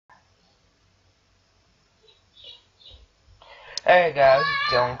Hey guys,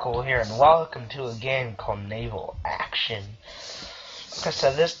 it's Dilloncoll here, and welcome to a game called Naval Action. Like I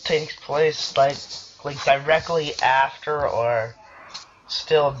said, this takes place like directly after or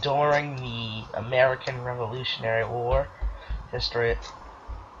still during the American Revolutionary War. History.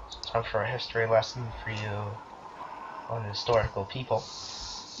 Time for a history lesson for you on historical people.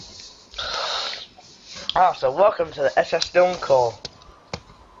 So welcome to the SS Dilloncoll.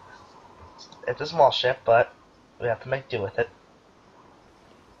 It's a small ship, but we have to make do with it.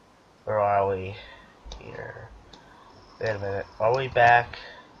 Where are we? Here. Wait a minute. Are we back?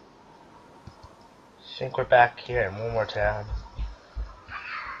 I think we're back here in one more town.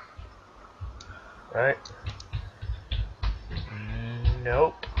 Right?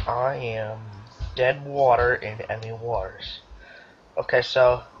 Nope. I am dead water in enemy waters. Okay,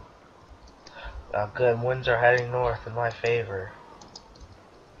 so good. Winds are heading north in my favor.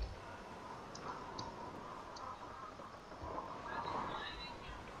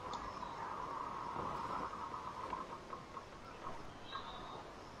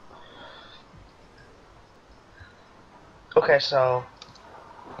 Okay, so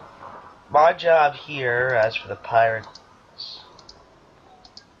my job here, as for the pirates,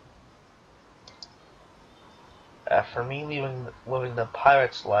 for me living the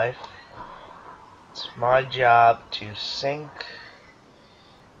pirate's life, it's my job to sink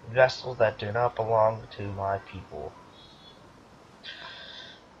vessels that do not belong to my people.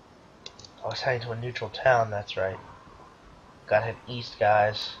 I was heading to a neutral town, that's right. Gotta head east,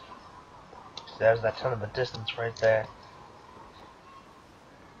 guys. There's that ton of the distance right there.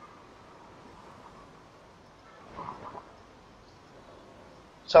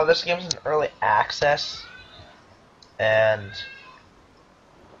 So this game's in early access, and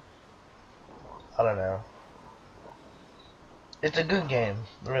I don't know. It's a good game,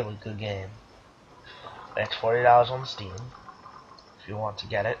 really good game. It's $40 on Steam if you want to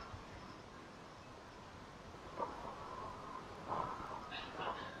get it.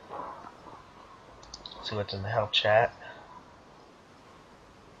 Let's see what's in the help chat.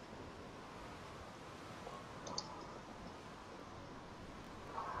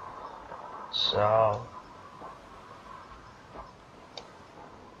 So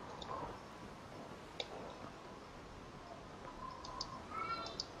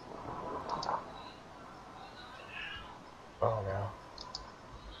oh no.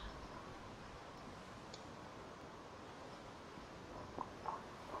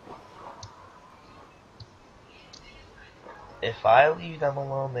 If I leave them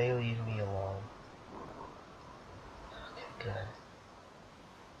alone, they leave me alone. Okay, good.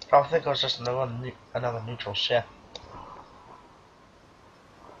 I think it was just another neutral ship.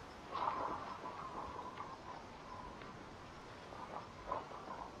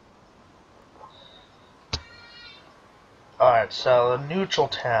 Alright, so the neutral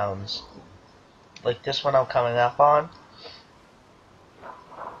towns, like this one I'm coming up on,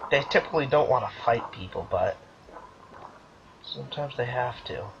 they typically don't want to fight people, but sometimes they have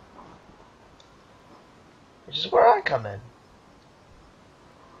to. Which is where I come in.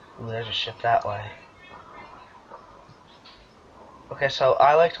 Ooh, there's a ship that way. Okay, so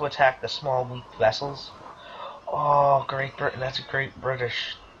I like to attack the small, weak vessels. Oh, Great Britain, that's a Great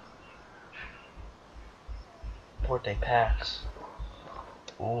British Port de Pax.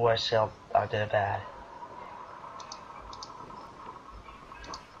 Ooh, I did it bad.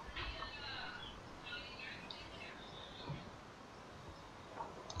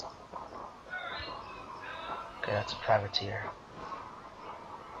 Okay, that's a privateer.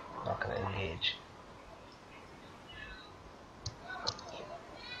 Not gonna engage.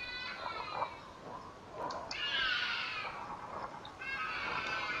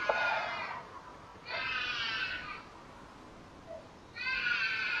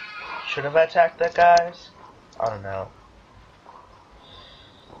 Should have attacked that, guys? I don't know.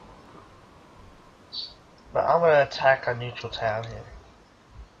 But I'm gonna attack a neutral town here.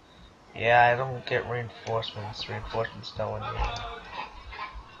 Yeah, I don't get reinforcements. Reinforcements don't in here.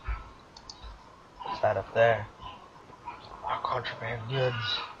 What's that up there? Our contraband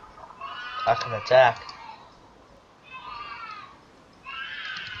goods. I can attack.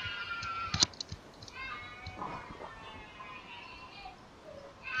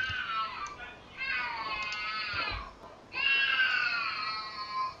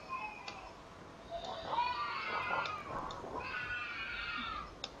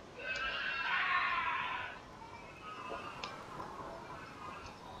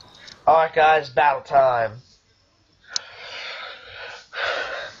 Alright guys, battle time.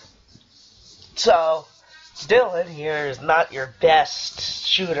 So, Dylan here is not your best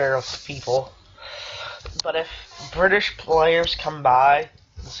shooter of people. But if British players come by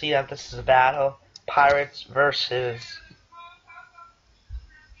and see that this is a battle, pirates versus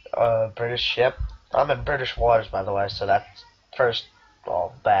a British ship. I'm in British waters, by the way, so that's first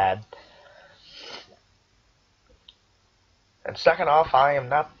all bad. And second off, I am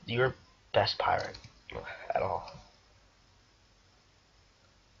not your best pirate at all.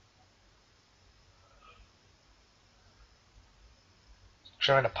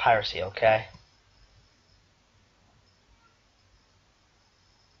 Join a piracy, okay?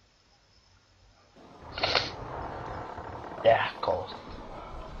 Yeah, gold.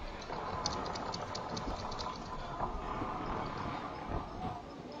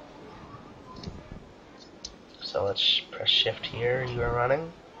 So let's press shift here. You are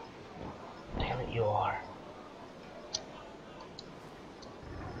running. Damn it, you are.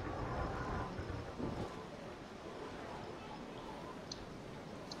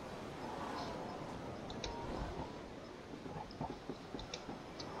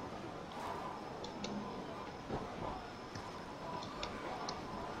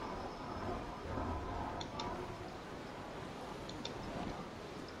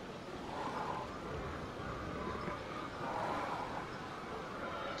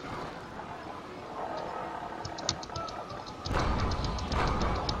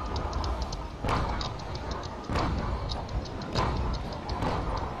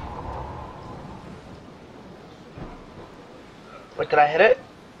 Wait, did I hit it?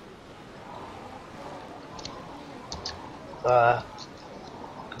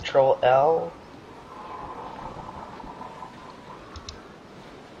 Control L.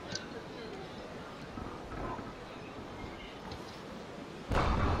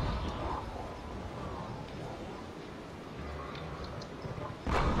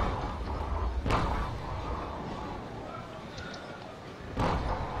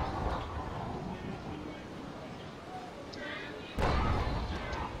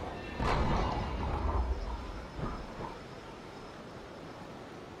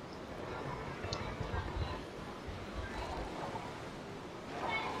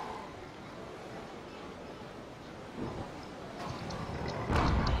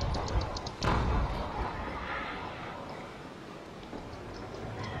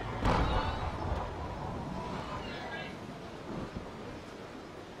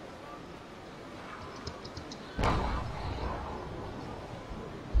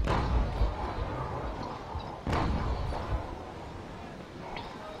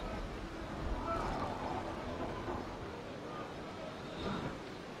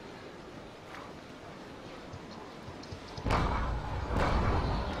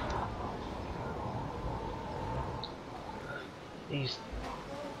 These.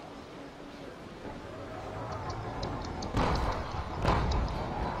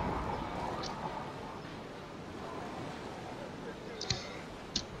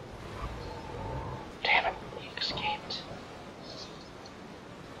 Damn it, he escaped.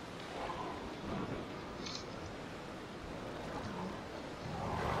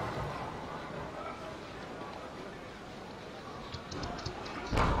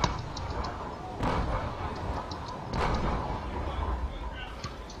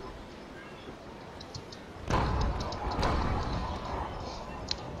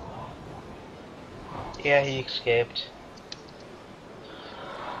 Yeah, he escaped.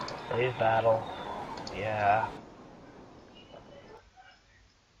 Save battle. Yeah.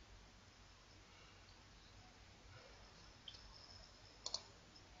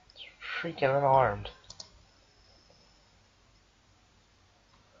 It's freaking unarmed.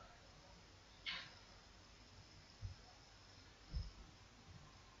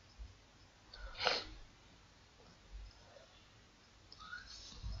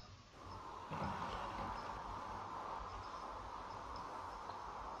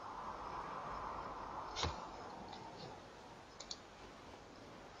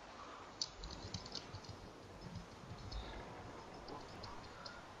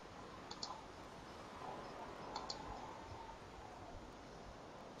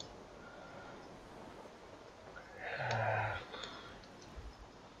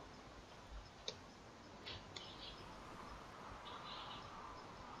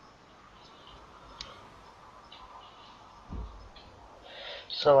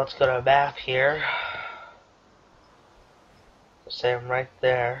 So let's go to a map here. Say I'm right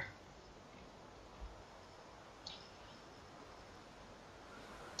there.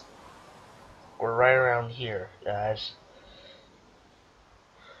 We're right around here, guys.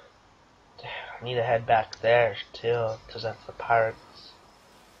 I need to head back there too, because that's the pirates'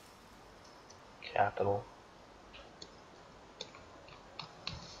 capital.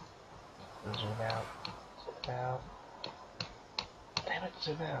 Zoom out. Now, damn it,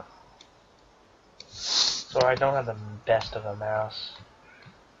 zoom out. So I don't have the best of a mouse.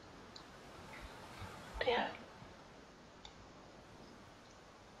 Damn it.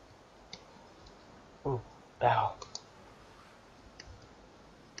 Ooh, battle.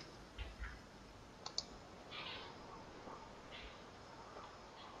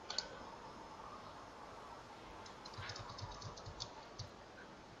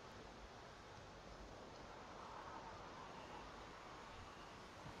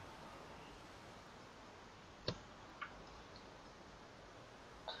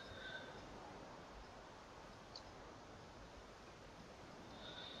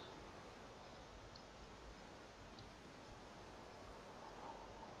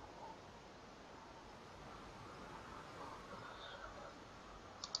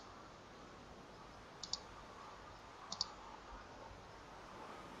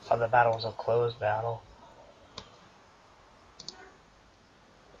 Oh, the battle was a closed battle.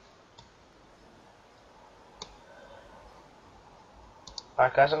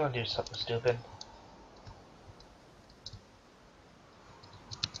 Alright guys, I'm gonna do something stupid.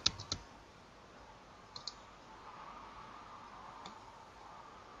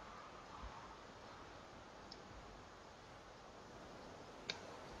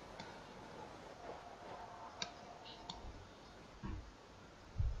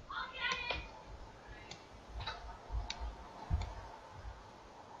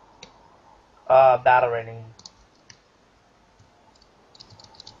 Battle rating.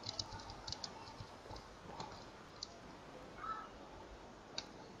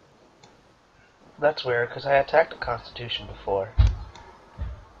 That's weird, because I attacked the Constitution before.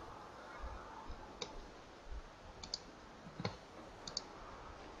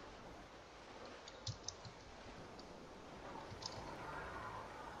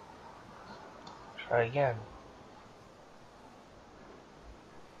 Try again.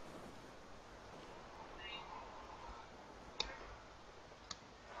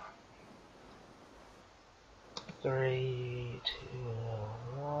 Three, two,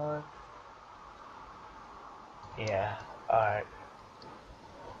 one. Yeah, alright.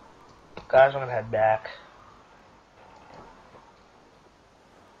 Guys, I'm gonna head back.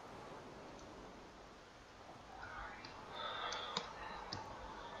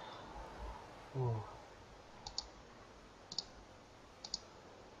 Ooh.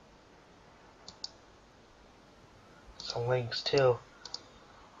 Some links too.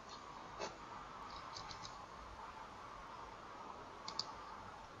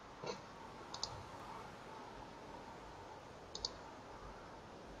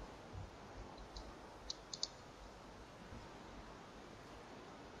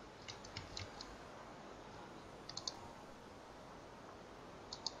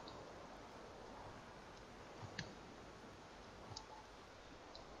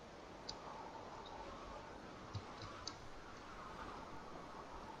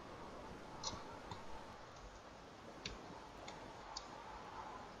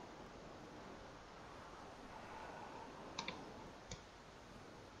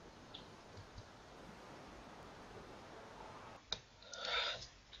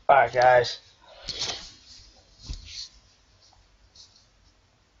 Alright guys.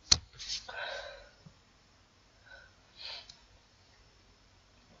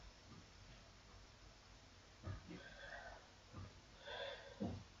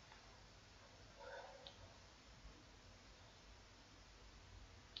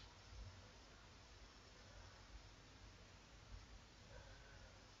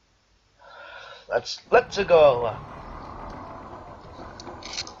 Let's go.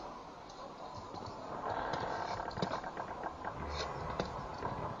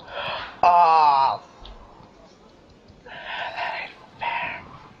 Ah, that ain't fair.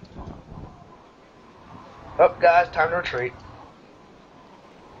 Oh, guys, time to retreat.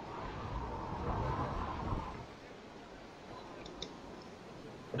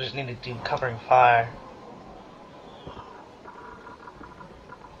 We just need to do covering fire.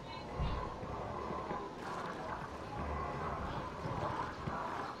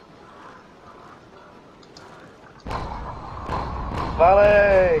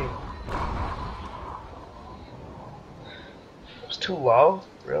 Volley! It was too low?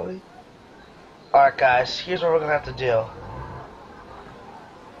 Really? Alright guys, here's what we're gonna have to do.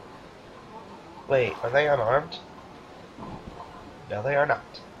 Wait, are they unarmed? No, they are not.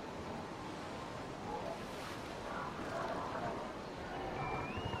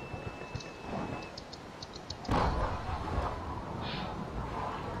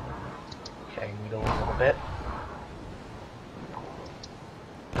 Okay, need a little bit.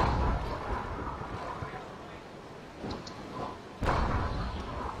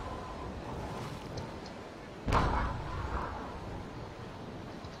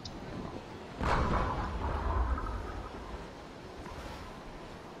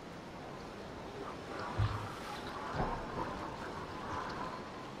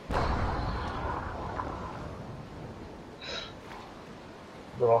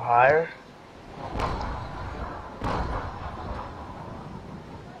 little higher.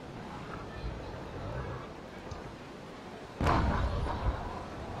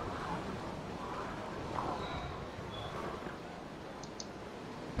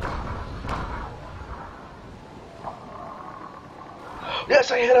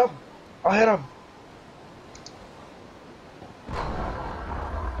 Yes, I hit him! I hit him!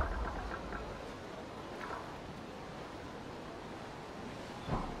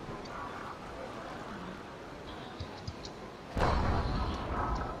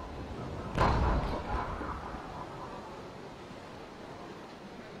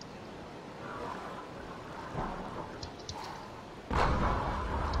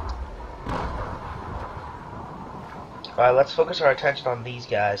 Alright, let's focus our attention on these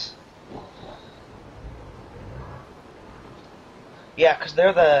guys. Yeah, because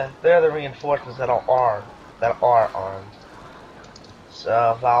they're the reinforcements that are armed.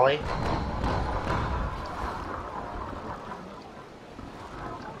 So volley.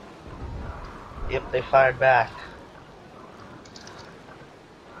 Yep, they fired back.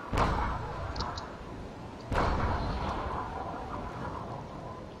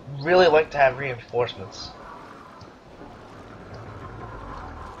 Really like to have reinforcements.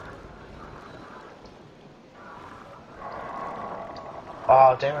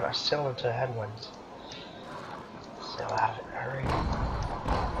 Oh, damn it, I sailed into headwinds. Sail out of it, hurry.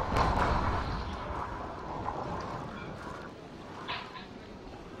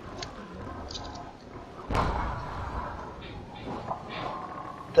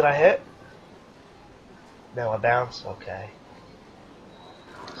 Did I hit? No, I bounced? Okay.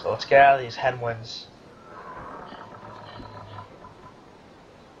 So let's get out of these headwinds.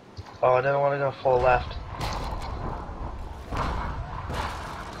 Oh, I didn't want to go full left.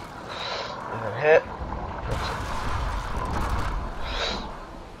 Hit.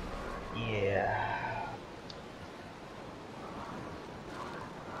 Yeah.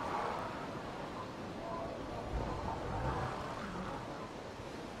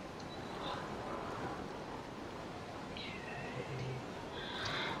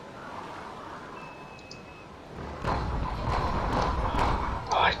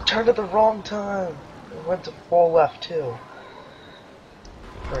 Oh, I turned at the wrong time. I went to full left too.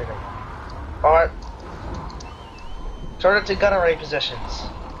 Alright. Turn it to gunnery positions.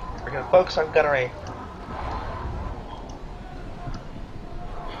 We're gonna focus on gunnery.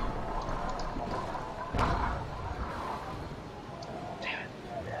 Damn it,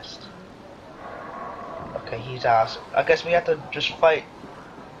 I missed. Okay, he's out. I guess we have to just fight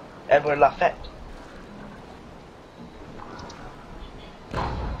Edward Lafayette.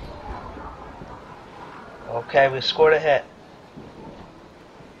 Okay, we scored a hit.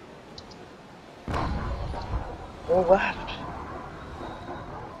 Go left.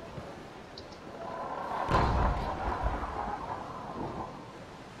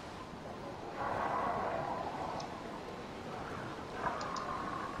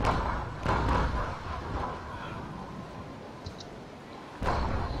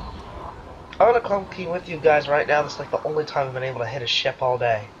 I'm gonna come with you guys right now. This is like the only time I've been able to hit a ship all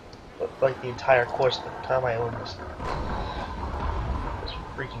day. Like the entire course of the time I own this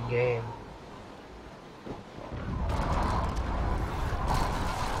freaking game.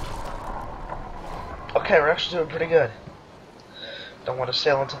 Okay, we're actually doing pretty good. Don't want to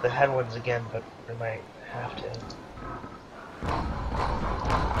sail into the headwinds again, but we might have to.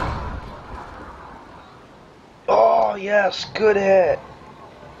 Oh, yes, good hit.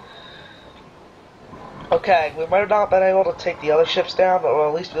 Okay, we might have not been able to take the other ships down, but we'll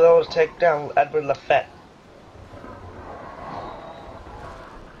at least be able to take down Edward Lafayette.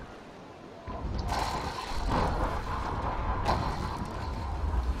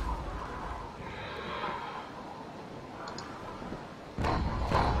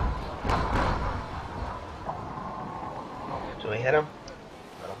 Do we hit him?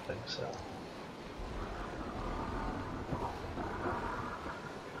 I don't think so.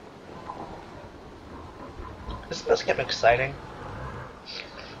 This does get exciting.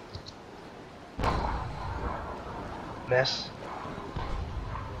 Miss.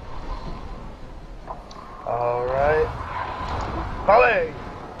 Alright. Volley!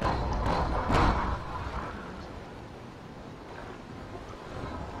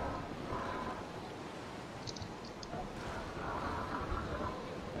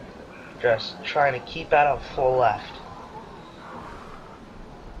 Just trying to keep out of full left.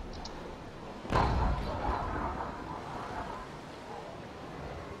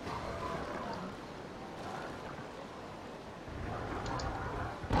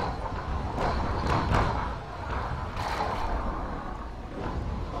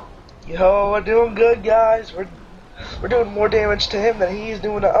 Oh, we're doing good, guys. We're doing more damage to him than he's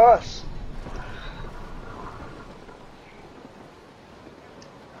doing to us.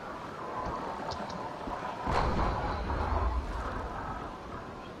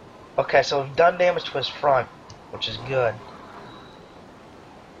 Okay, so we've done damage to his front, which is good.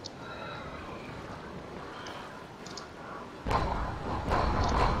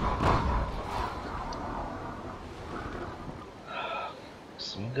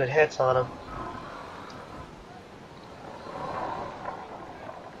 Some good hits on him.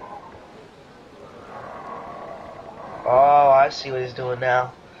 Oh, I see what he's doing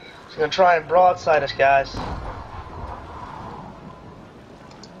now. He's gonna try and broadside us, guys.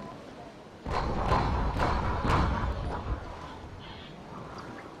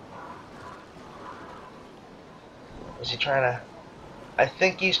 Is he trying to... I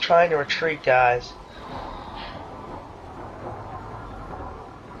think he's trying to retreat, guys.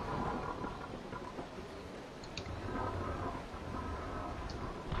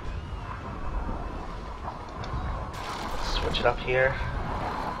 Switch it up here.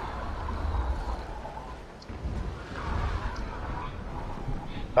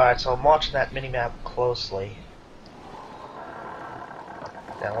 Alright, so I'm watching that minimap closely.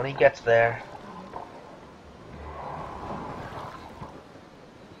 Now when he gets there...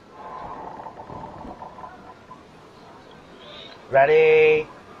 Ready?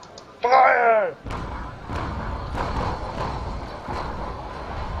 Fire!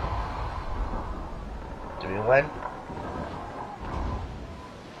 Do we win?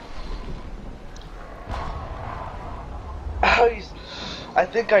 Oh, I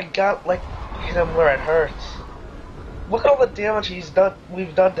think I got, like, hit him where it hurts. Look at all the damage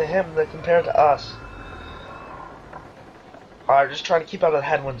we've done to him compared to us. Alright, just trying to keep out of the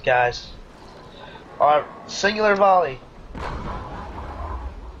headwinds, guys. Alright, singular volley.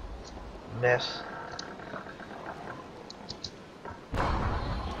 Miss.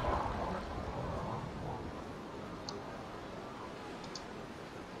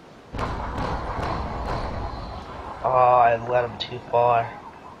 Oh, I let him too far.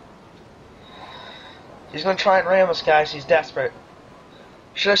 He's gonna try and ram us, guys. He's desperate.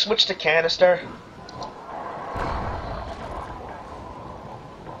 Should I switch to canister?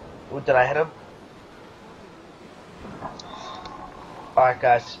 Ooh, did I hit him? Alright,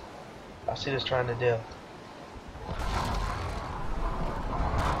 guys. I'll see what he's trying to do.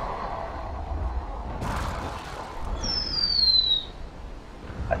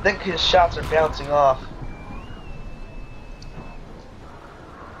 I think his shots are bouncing off.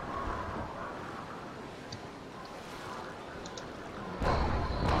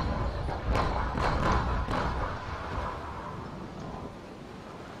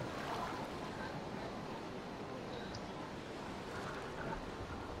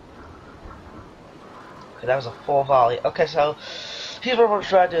 Okay, that was a full volley. Okay, so here's what we're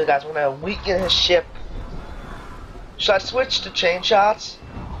trying to do, guys. We're gonna weaken his ship. Should I switch to chain shots?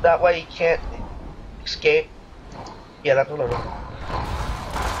 That way he can't escape. Yeah, that's what I'm doing.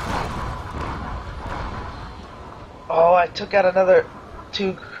 Oh, I took out another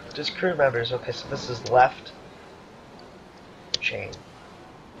two just crew members. Okay, so this is left chain.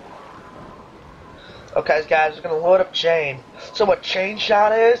 Okay, guys, we're gonna load up chain. So what chain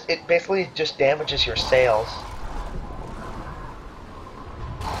shot is, it basically just damages your sails.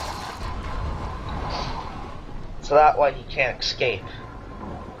 So that way he can't escape.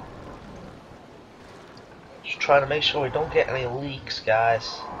 Just trying to make sure we don't get any leaks,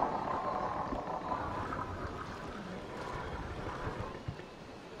 guys.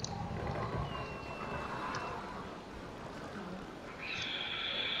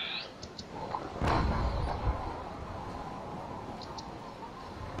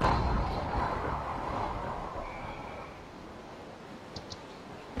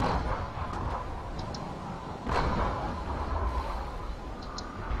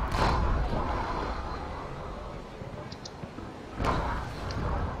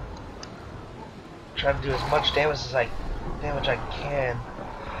 Trying to do as much damage as I can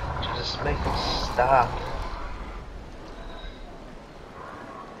to just make him stop.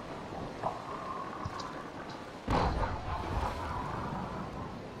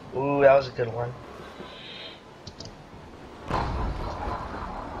 Ooh, that was a good one.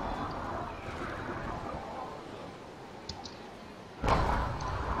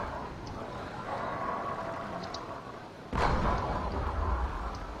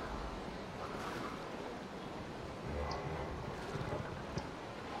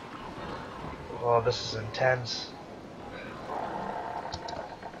 Oh, this is intense.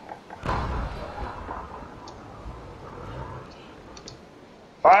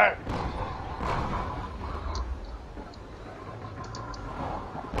 Fire!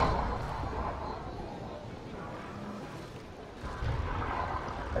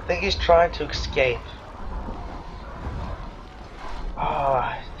 I think he's trying to escape.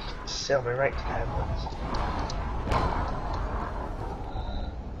 Oh, he sailed me right to the headlands.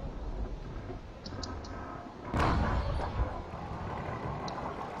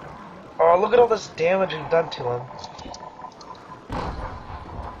 Oh, look at all this damage we've done to him.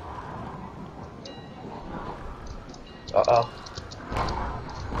 Uh-oh.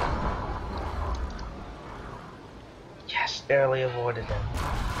 Yes, barely avoided him.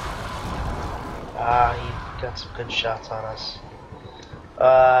 Ah, he got some good shots on us.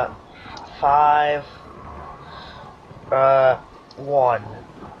 5, 1.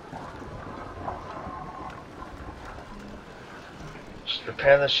 Just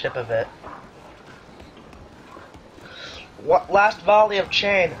repair the ship a bit. What last volley of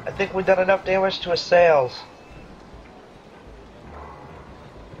chain? I think we've done enough damage to his sails.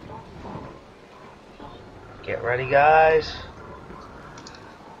 Get ready, guys.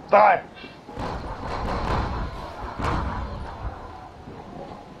 Fire!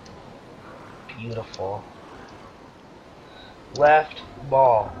 Beautiful. Left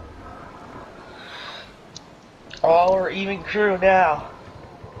ball. Oh, we're even crew now.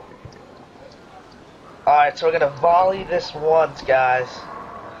 Alright, so we're gonna volley this once, guys.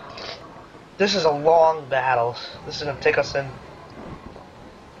 This is a long battle. This is gonna take us in.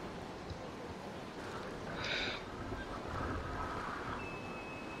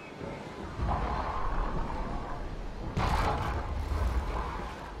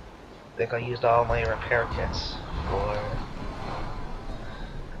 I think I used all my repair kits for...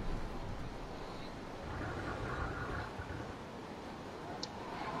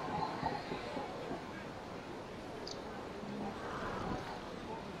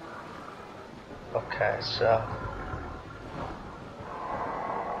 Okay, so...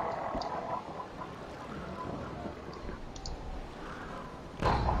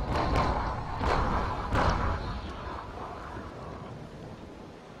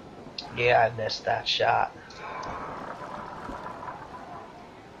 Yeah, I missed that shot.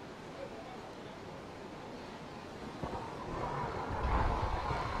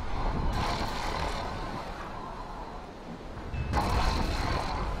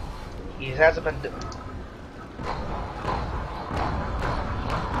 He hasn't been...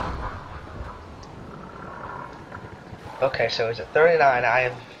 Okay, so he's at 39. I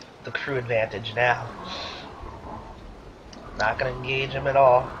have the crew advantage now. Not gonna engage him at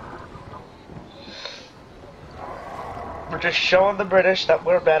all. We're just showing the British that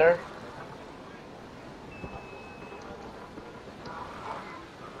we're better.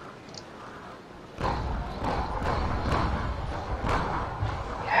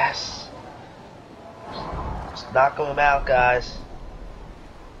 Yes. Just knock him out, guys.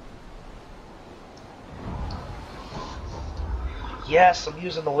 Yes, I'm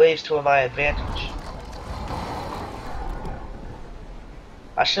using the waves to my advantage.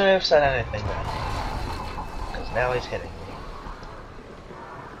 I shouldn't have said anything then. Because now he's hitting me.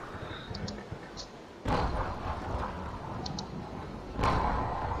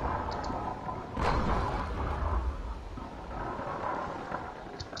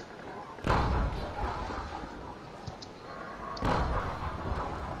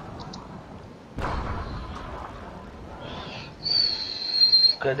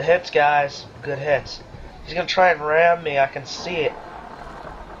 Good hits, guys. Good hits. He's gonna try and ram me. I can see it.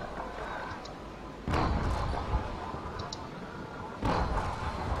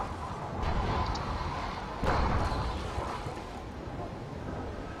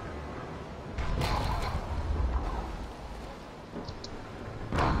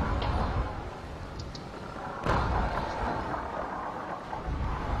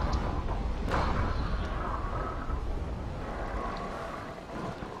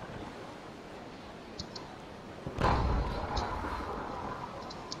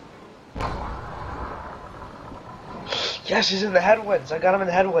 Yes, he's in the headwinds. I got him in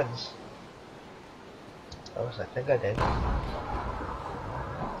the headwinds. Oh, I think I did. Oh,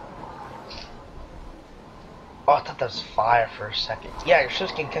 I thought that was fire for a second. Yeah, your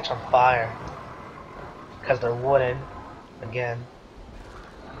ships can catch on fire. Because they're wooden. Again.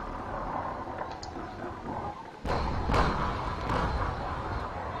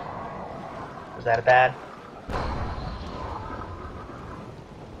 Was that a bad?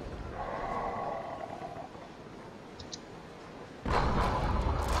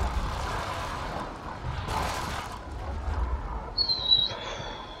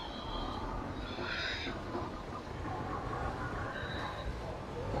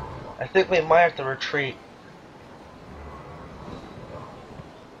 I think we might have to retreat.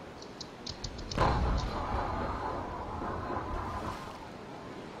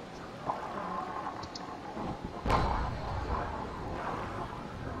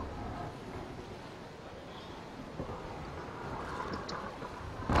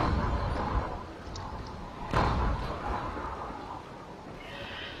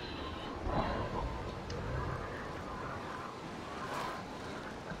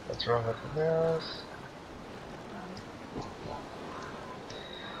 What's wrong with the mouse?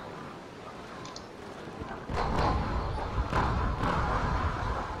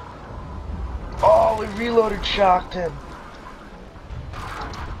 Oh, we reloaded shocked him.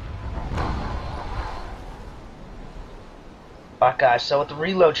 Alright guys, so what the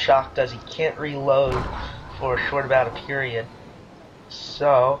reload shock does, he can't reload for a short amount of period.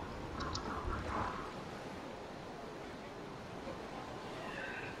 So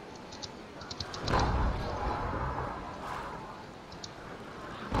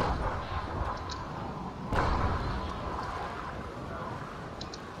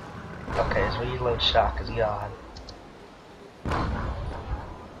okay, his reload shock is gone.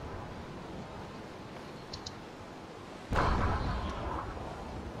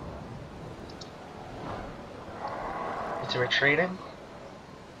 It's retreating.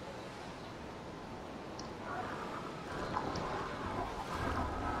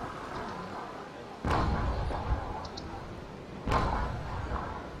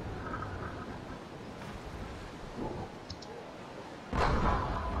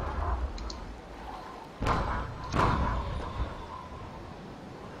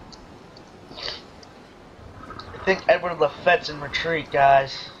 I think Edward Lafayette's in retreat,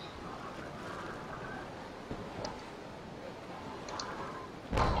 guys.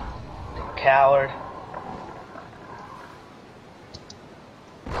 Coward.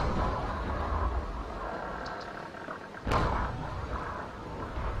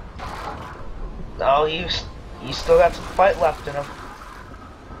 No, you still got some fight left in him.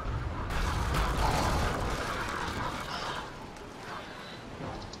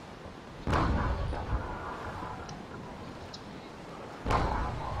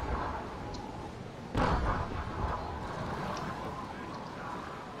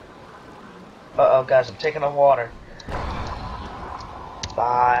 Uh-oh, guys, I'm taking on water.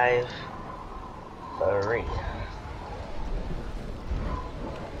 5, 3.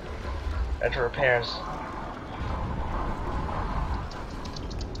 Enter repairs.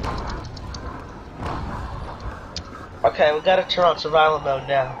 Okay, we gotta turn on survival mode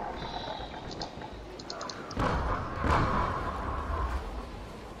now.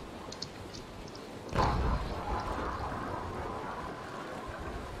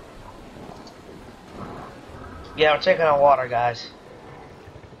 Yeah, we're taking on water, guys.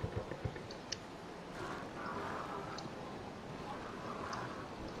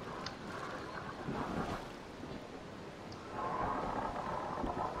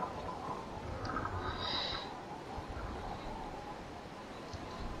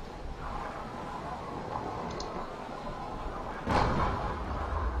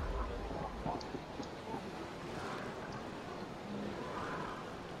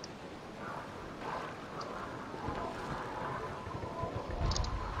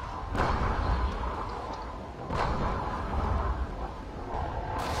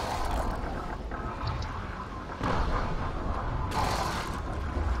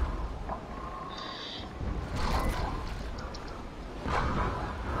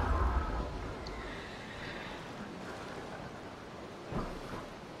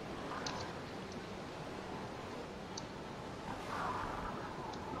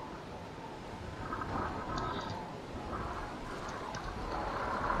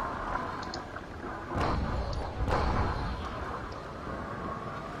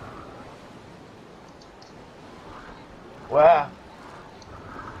 Wow.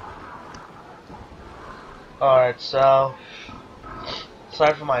 Alright, so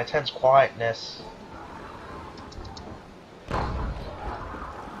sorry for my intense quietness.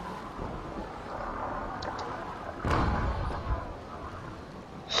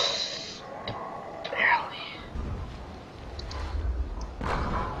 Barely.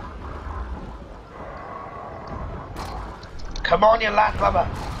 Come on, you lad lover.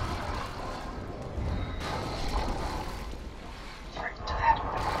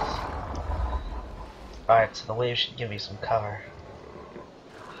 Alright, so the wave should give me some cover.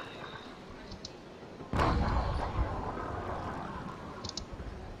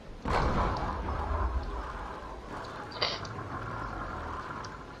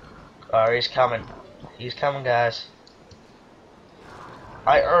 Alright, he's coming. He's coming, guys.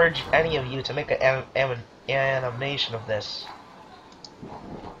 I urge any of you to make an animation of this.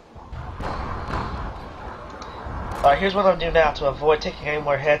 Alright, here's what I'm doing now to avoid taking any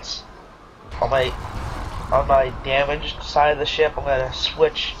more hits on my damaged side of the ship. I'm gonna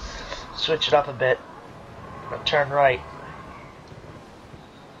switch it up a bit. I'm gonna turn right.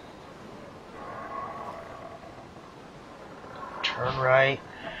 Turn right.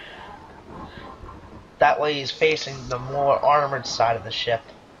 That way he's facing the more armored side of the ship.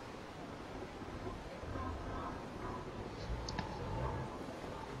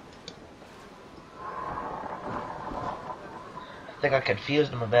 think I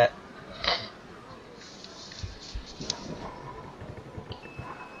confused him a bit.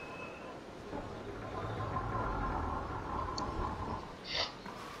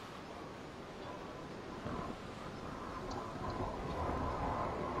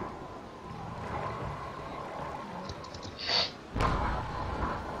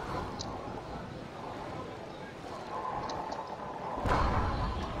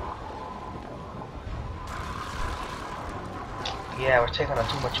 Yeah, we're taking on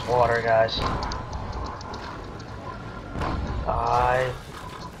too much water, guys. 5.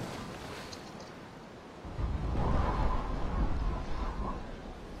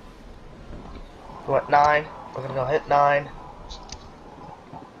 We're at 9. We're gonna go hit 9.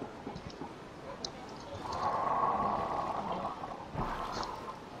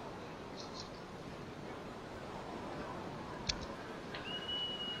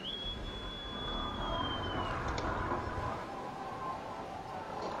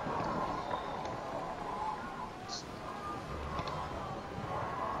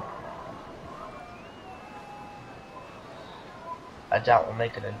 I doubt we'll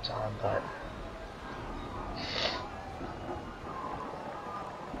make it in time, but...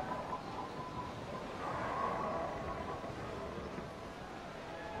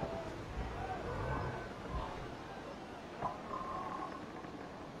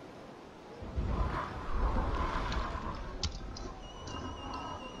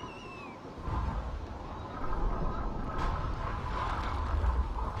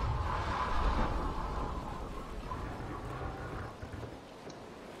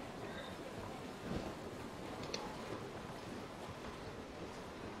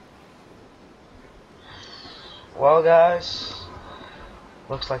 Well, guys,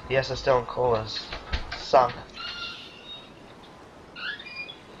 looks like the SS Dilloncoll is sunk.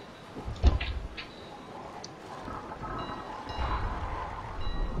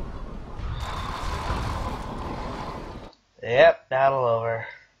 Yep, battle over.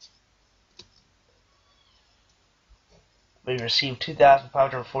 We received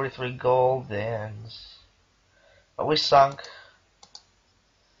 2,543 gold, and but we sunk.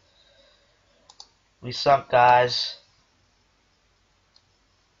 We sunk, guys.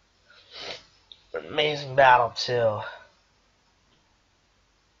 An amazing battle too.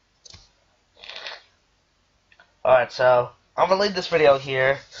 Alright, so I'm gonna leave this video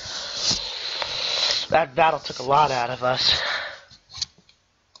here. That battle took a lot out of us.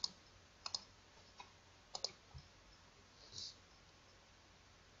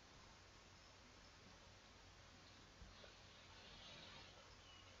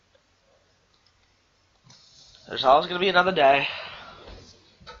 There's always gonna be another day.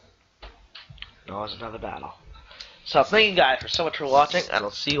 There's always another battle. So thank you guys for so much for watching, and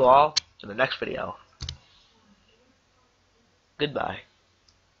I'll see you all in the next video. Goodbye.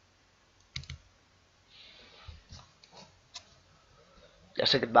 I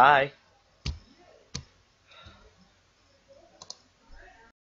said goodbye.